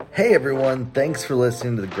Hey everyone, thanks for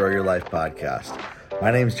listening to the Grow Your Life podcast.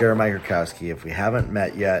 My name is Jeremiah Gurkowski. If we haven't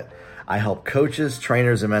met yet, I help coaches,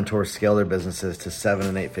 trainers, and mentors scale their businesses to 7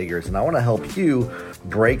 and 8 figures. And I want to help you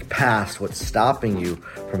break past what's stopping you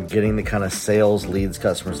from getting the kind of sales, leads,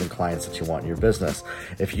 customers, and clients that you want in your business.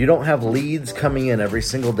 If you don't have leads coming in every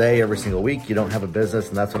single day, every single week, you don't have a business.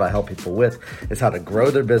 And that's what I help people with, is how to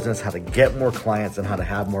grow their business, how to get more clients, and how to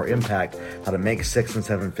have more impact, how to make 6 and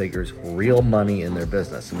 7 figures, real money in their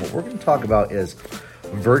business. And what we're going to talk about is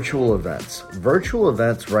virtual events. Virtual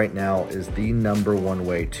events right now is the number one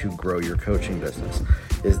way to grow your coaching business,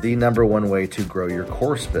 is the number one way to grow your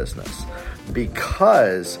course business,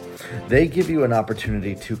 because they give you an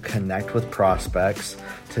opportunity to connect with prospects,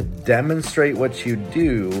 to demonstrate what you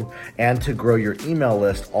do, and to grow your email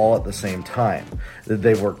list all at the same time.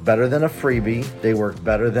 They work better than a freebie. They work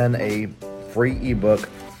better than a free ebook.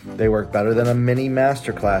 They work better than a mini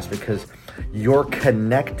masterclass, because you're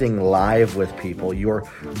connecting live with people. You're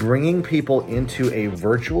bringing people into a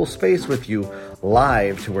virtual space with you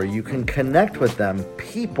live to where you can connect with them,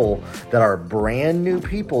 people that are brand new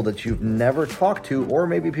people that you've never talked to, or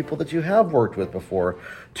maybe people that you have worked with before,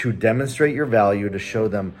 to demonstrate your value, to show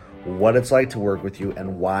them what it's like to work with you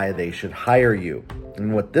and why they should hire you.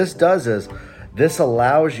 And what this does is this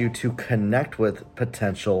allows you to connect with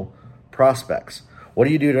potential prospects. What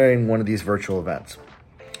do you do during one of these virtual events?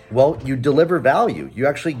 Well, you deliver value. You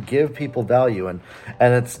actually give people value. And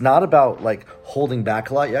it's not about like holding back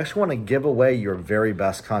a lot. You actually want to give away your very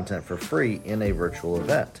best content for free in a virtual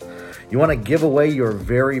event. You want to give away your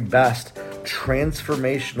very best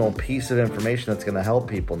transformational piece of information that's going to help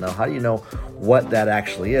people. Now, how do you know what that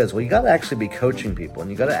actually is? Well, you got to actually be coaching people,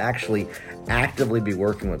 and you got to actually actively be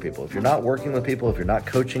working with people. If you're not working with people, if you're not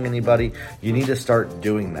coaching anybody, you need to start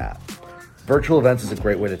doing that. Virtual events is a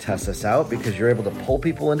great way to test this out, because you're able to pull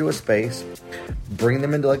people into a space, bring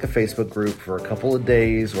them into like a Facebook group for a couple of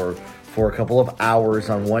days or for a couple of hours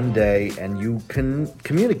on one day, and you can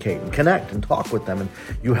communicate and connect and talk with them, and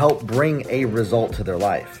you help bring a result to their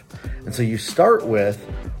life. And so you start with,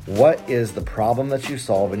 what is the problem that you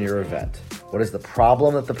solve in your event? What is the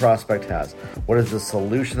problem that the prospect has? What is the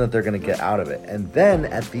solution that they're going to get out of it? And then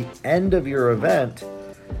at the end of your event,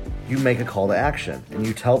 you make a call to action and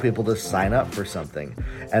you tell people to sign up for something.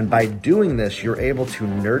 And by doing this, you're able to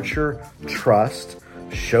nurture trust,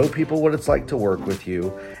 show people what it's like to work with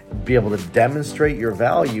you, be able to demonstrate your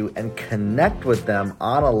value, and connect with them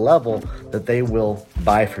on a level that they will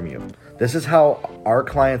buy from you. This is how our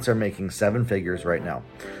clients are making 7 figures right now.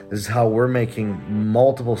 This is how we're making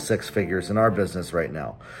multiple 6 figures in our business right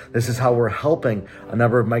now. This is how we're helping a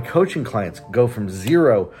number of my coaching clients go from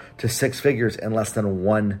 0 to 6 figures in less than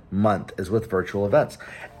 1 month, is with virtual events.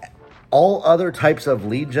 All other types of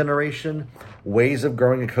lead generation, ways of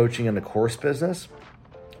growing a coaching and a course business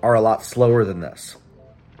are a lot slower than this.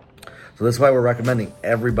 So that's why we're recommending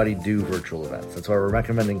everybody do virtual events. That's why we're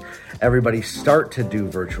recommending everybody start to do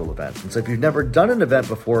virtual events. And so if you've never done an event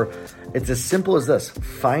before, it's as simple as this.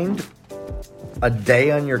 Find a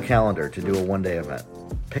day on your calendar to do a 1-day event.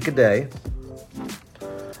 Pick a day.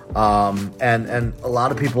 And a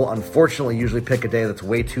lot of people, unfortunately, usually pick a day that's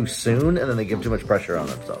way too soon, and then they give too much pressure on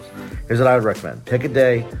themselves. Here's what I would recommend. Pick a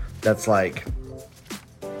day that's like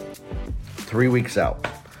 3 weeks out.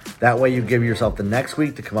 That way you give yourself the next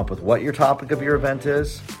week to come up with what your topic of your event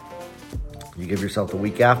is. You give yourself the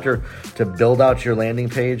week after to build out your landing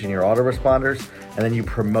page and your autoresponders, and then you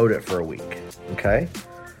promote it for a week, okay?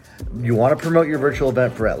 You want to promote your virtual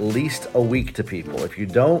event for at least a week to people. If you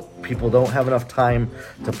don't, people don't have enough time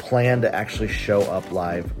to plan to actually show up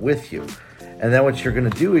live with you. And then what you're going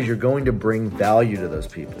to do is you're going to bring value to those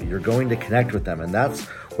people. You're going to connect with them. And that's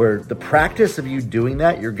where the practice of you doing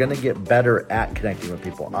that, you're going to get better at connecting with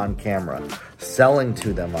people on camera, selling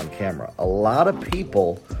to them on camera. A lot of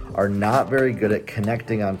people are not very good at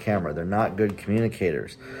connecting on camera. They're not good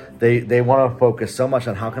communicators. They want to focus so much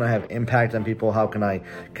on how can I have impact on people? How can I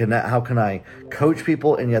connect? How can I coach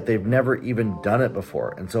people? And yet they've never even done it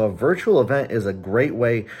before. And so a virtual event is a great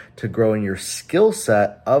way to grow in your skill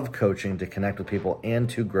set of coaching, to connect with people, and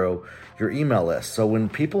to grow your email list. So when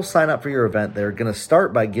people sign up for your event, they're going to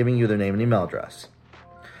start by giving you their name and email address.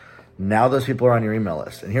 Now those people are on your email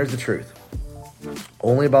list. And here's the truth.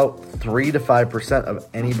 Only about 3 to 5% of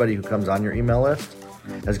anybody who comes on your email list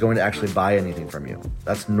is going to actually buy anything from you.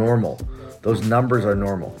 That's normal. Those numbers are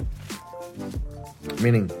normal.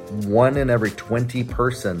 Meaning 1 in every 20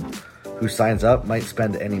 person who signs up might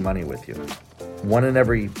spend any money with you. 1 in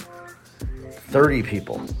every 30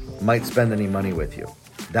 people might spend any money with you.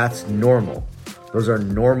 That's normal. Those are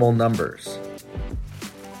normal numbers.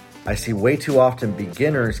 I see way too often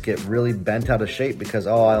beginners get really bent out of shape because,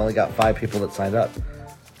 I only got 5 people that signed up.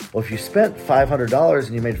 Well, if you spent $500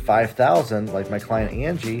 and you made $5,000, like my client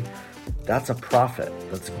Angie, that's a profit.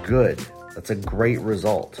 That's good. That's a great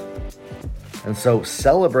result. And so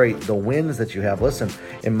celebrate the wins that you have. Listen,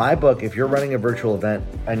 in my book, if you're running a virtual event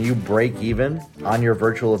and you break even on your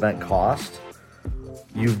virtual event cost,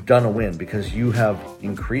 you've done a win because you have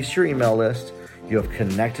increased your email list, you have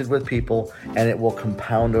connected with people, and it will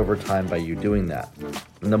compound over time by you doing that.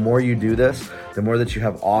 And the more you do this, the more that you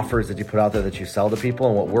have offers that you put out there that you sell to people.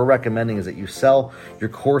 And what we're recommending is that you sell your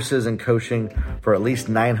courses and coaching for at least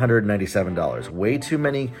 $997. Way too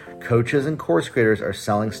many coaches and course creators are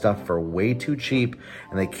selling stuff for way too cheap,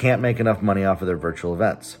 and they can't make enough money off of their virtual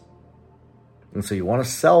events. And so you want to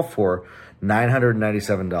sell for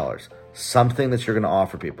 $997. Something that you're going to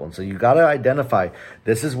offer people. And so you got to identify,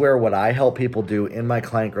 this is where what I help people do in my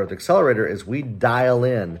Client Growth Accelerator is we dial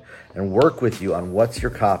in and work with you on what's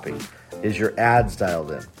your copy. Is your ads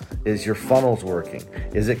dialed in? Is your funnels working?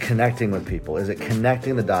 Is it connecting with people? Is it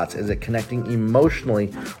connecting the dots? Is it connecting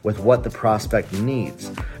emotionally with what the prospect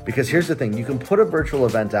needs? Because here's the thing, you can put a virtual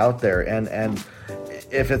event out there and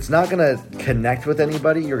if it's not going to connect with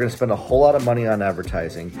anybody, you're going to spend a whole lot of money on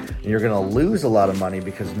advertising, and you're going to lose a lot of money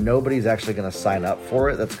because nobody's actually going to sign up for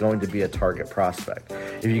it that's going to be a target prospect.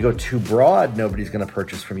 If you go too broad, nobody's going to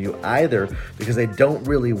purchase from you either because they don't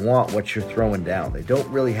really want what you're throwing down. They don't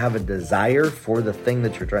really have a desire for the thing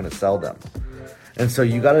that you're trying to sell them. And so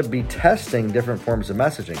you got to be testing different forms of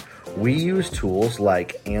messaging. We use tools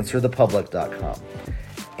like AnswerThePublic.com.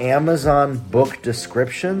 Amazon book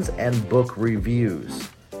descriptions and book reviews,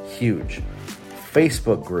 huge.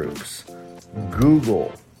 Facebook groups,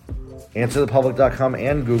 Google, AnswerThePublic.com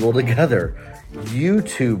and Google together,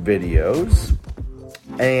 YouTube videos,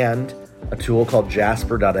 and a tool called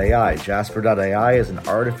Jasper.ai. Jasper.ai is an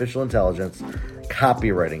artificial intelligence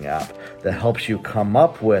copywriting app that helps you come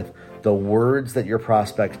up with the words that your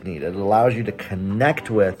prospects need. It allows you to connect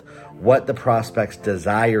with what the prospect's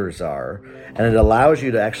desires are, and it allows you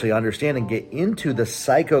to actually understand and get into the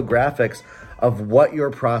psychographics of what your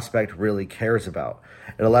prospect really cares about.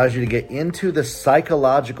 It allows you to get into the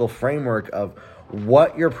psychological framework of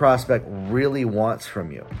what your prospect really wants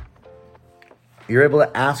from you. You're able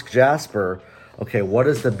to ask Jasper, okay, what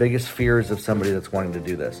is the biggest fears of somebody that's wanting to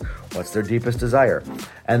do this? What's their deepest desire?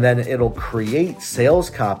 And then it'll create sales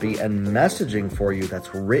copy and messaging for you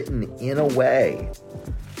that's written in a way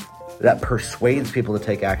that persuades people to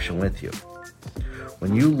take action with you.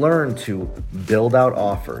 When you learn to build out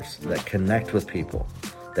offers that connect with people,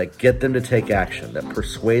 that get them to take action, that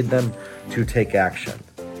persuade them to take action,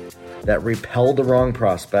 that repel the wrong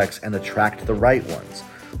prospects and attract the right ones.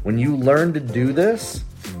 When you learn to do this,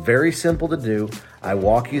 it's very simple to do. I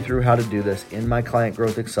walk you through how to do this in my Client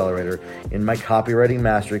Growth Accelerator, in my Copywriting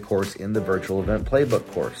Mastery course, in the Virtual Event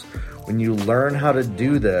Playbook course. When you learn how to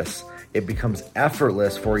do this, it becomes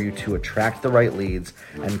effortless for you to attract the right leads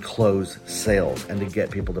and close sales and to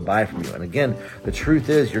get people to buy from you. And again, the truth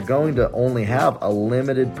is you're going to only have a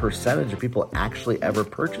limited percentage of people actually ever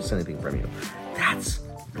purchase anything from you. That's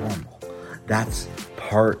normal. That's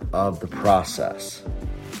part of the process.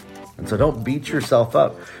 And so don't beat yourself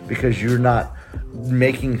up because you're not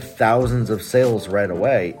making thousands of sales right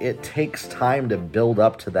away. It takes time to build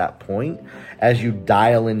up to that point as you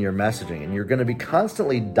dial in your messaging. And you're going to be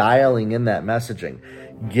constantly dialing in that messaging,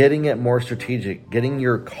 getting it more strategic, getting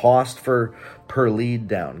your cost per lead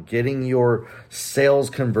down, getting your sales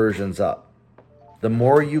conversions up. The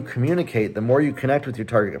more you communicate, the more you connect with your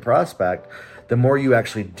target prospect, the more you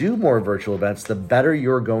actually do more virtual events, the better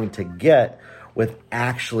you're going to get with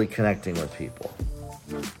actually connecting with people.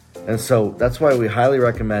 And so that's why we highly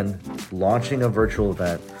recommend launching a virtual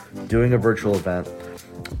event, doing a virtual event.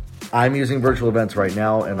 I'm using virtual events right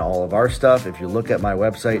now in all of our stuff. If you look at my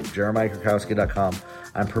website, jeremiahkrakowski.com,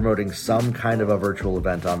 I'm promoting some kind of a virtual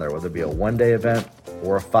event on there, whether it be a 1-day event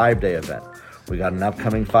or a 5-day event. We got an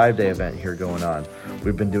upcoming 5-day event here going on.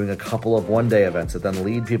 We've been doing a couple of 1-day events that then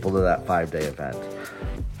lead people to that 5-day event.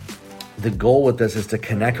 The goal with this is to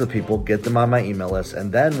connect with people, get them on my email list,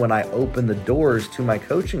 and then when I open the doors to my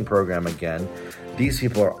coaching program again, these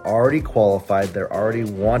people are already qualified, they're already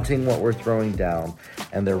wanting what we're throwing down,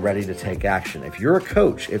 and they're ready to take action. If you're a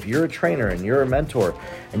coach, if you're a trainer, and you're a mentor,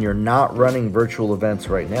 and you're not running virtual events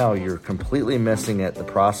right now, you're completely missing it, the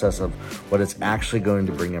process of what it's actually going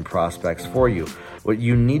to bring in prospects for you. What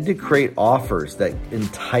you need to create offers that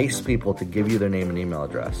entice people to give you their name and email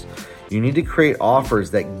address. You need to create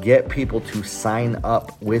offers that get people to sign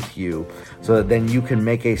up with you so that then you can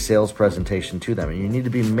make a sales presentation to them. And you need to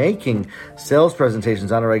be making sales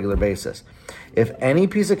presentations on a regular basis. If any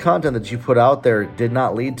piece of content that you put out there did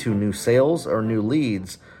not lead to new sales or new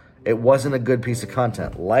leads, it wasn't a good piece of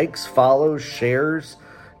content. Likes, follows, shares,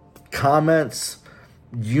 comments,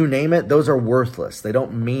 you name it, those are worthless. They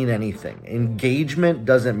don't mean anything. Engagement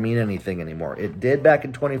doesn't mean anything anymore. It did back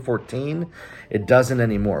in 2014. It doesn't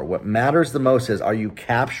anymore. What matters the most is, are you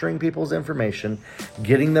capturing people's information,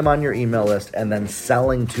 getting them on your email list, and then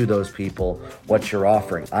selling to those people what you're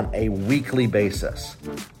offering on a weekly basis?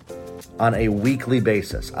 On a weekly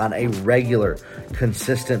basis, on a regular,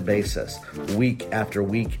 consistent basis, week after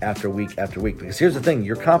week after week after week. Because here's the thing,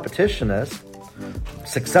 your competition is,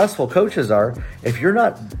 successful coaches are, if you're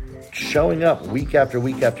not showing up week after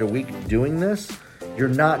week after week doing this, you're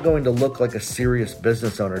not going to look like a serious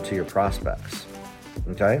business owner to your prospects.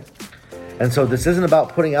 Okay? And so this isn't about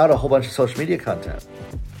putting out a whole bunch of social media content.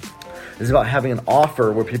 This is about having an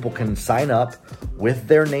offer where people can sign up with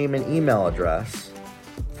their name and email address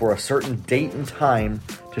for a certain date and time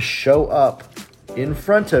to show up in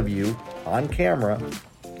front of you on camera,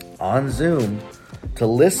 on Zoom, to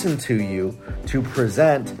listen to you, to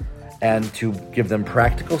present, and to give them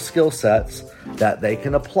practical skill sets that they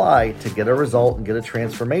can apply to get a result and get a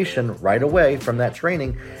transformation right away from that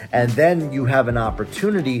training. And then you have an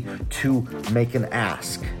opportunity to make an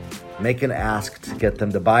ask to get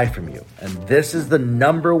them to buy from you. And this is the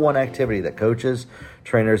number one activity that coaches,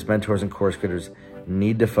 trainers, mentors, and course creators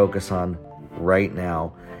need to focus on right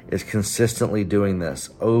now, is consistently doing this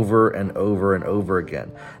over and over and over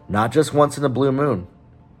again. Not just once in a blue moon,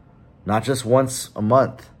 not just once a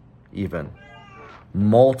month, even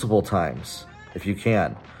multiple times if you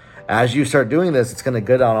can. As you start doing this, it's going to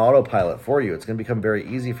get on autopilot for you. It's going to become very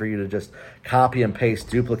easy for you to just copy and paste,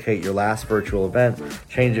 duplicate your last virtual event,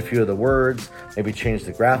 change a few of the words, maybe change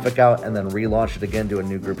the graphic out, and then relaunch it again to a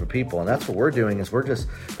new group of people. And that's what we're doing, is we're just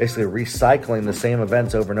basically recycling the same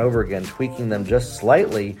events over and over again, tweaking them just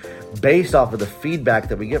slightly based off of the feedback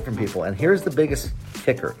that we get from people. And here's the biggest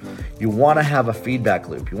kicker. You want to have a feedback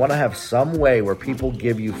loop. You want to have some way where people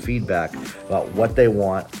give you feedback about what they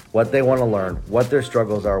want to learn, what their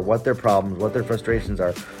struggles are, what their problems, what their frustrations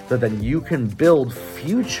are, so then you can build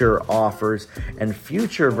future offers and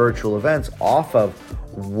future virtual events off of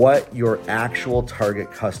what your actual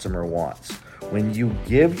target customer wants. When you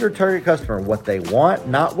give your target customer what they want,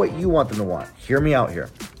 not what you want them to want. Hear me out here.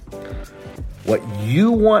 What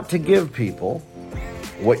you want to give people,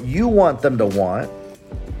 what you want them to want,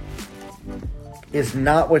 is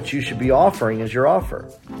not what you should be offering as your offer.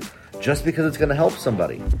 Just because it's going to help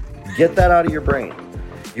somebody. Get that out of your brain.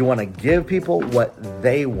 You want to give people what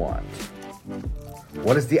they want.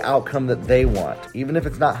 What is the outcome that they want? Even if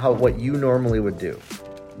it's not what you normally would do.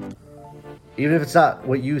 Even if it's not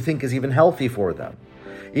what you think is even healthy for them.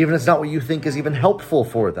 Even if it's not what you think is even helpful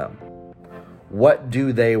for them. What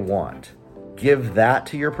do they want? Give that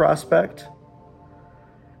to your prospect,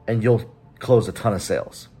 and you'll close a ton of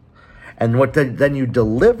sales. And what then you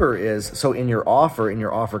deliver is, so in your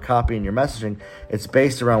offer copy, and your messaging, it's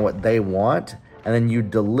based around what they want. And then you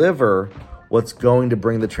deliver what's going to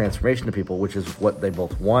bring the transformation to people, which is what they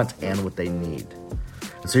both want and what they need.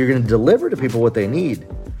 And so you're going to deliver to people what they need.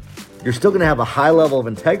 You're still going to have a high level of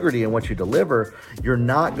integrity in what you deliver. You're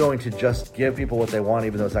not going to just give people what they want,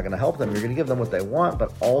 even though it's not going to help them. You're going to give them what they want,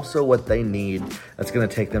 but also what they need that's going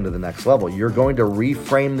to take them to the next level. You're going to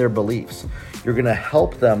reframe their beliefs. You're going to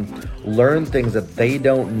help them learn things that they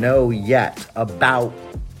don't know yet about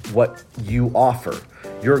what you offer.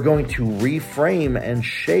 You're going to reframe and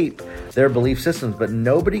shape their belief systems, but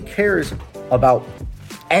nobody cares about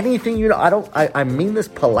anything you know. I mean this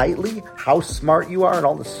politely, how smart you are and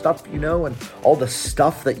all the stuff you know and all the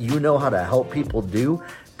stuff that you know how to help people do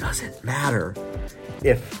doesn't matter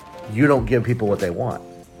if you don't give people what they want.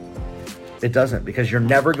 It doesn't, because you're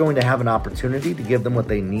never going to have an opportunity to give them what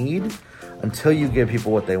they need until you give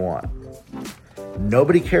people what they want.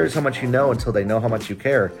 Nobody cares how much you know until they know how much you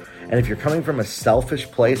care. And if you're coming from a selfish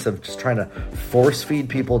place of just trying to force feed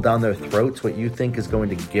people down their throats what you think is going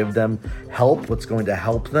to give them help, what's going to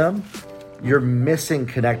help them, you're missing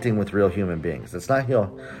connecting with real human beings. That's not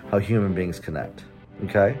how human beings connect,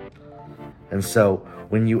 okay? And so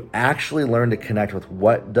when you actually learn to connect with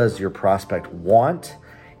what does your prospect want,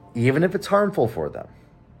 even if it's harmful for them,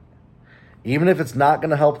 even if it's not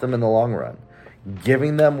going to help them in the long run,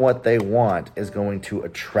 giving them what they want is going to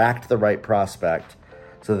attract the right prospect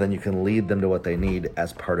so then you can lead them to what they need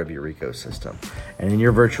as part of your ecosystem. And in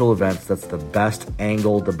your virtual events, that's the best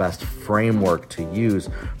angle, the best framework to use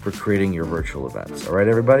for creating your virtual events. All right,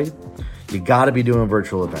 everybody? You got to be doing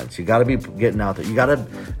virtual events. You got to be getting out there. You got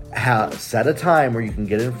to set a time where you can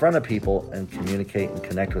get in front of people and communicate and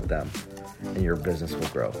connect with them, and your business will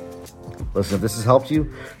grow. Listen, if this has helped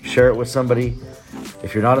you, share it with somebody.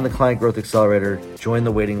 If you're not in the Client Growth Accelerator, join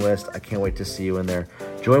the waiting list. I can't wait to see you in there.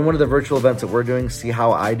 Join one of the virtual events that we're doing. See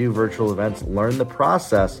how I do virtual events. Learn the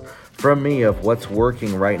process from me of what's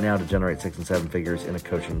working right now to generate 6 and 7 figures in a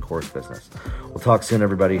coaching course business. We'll talk soon,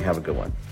 everybody. Have a good one.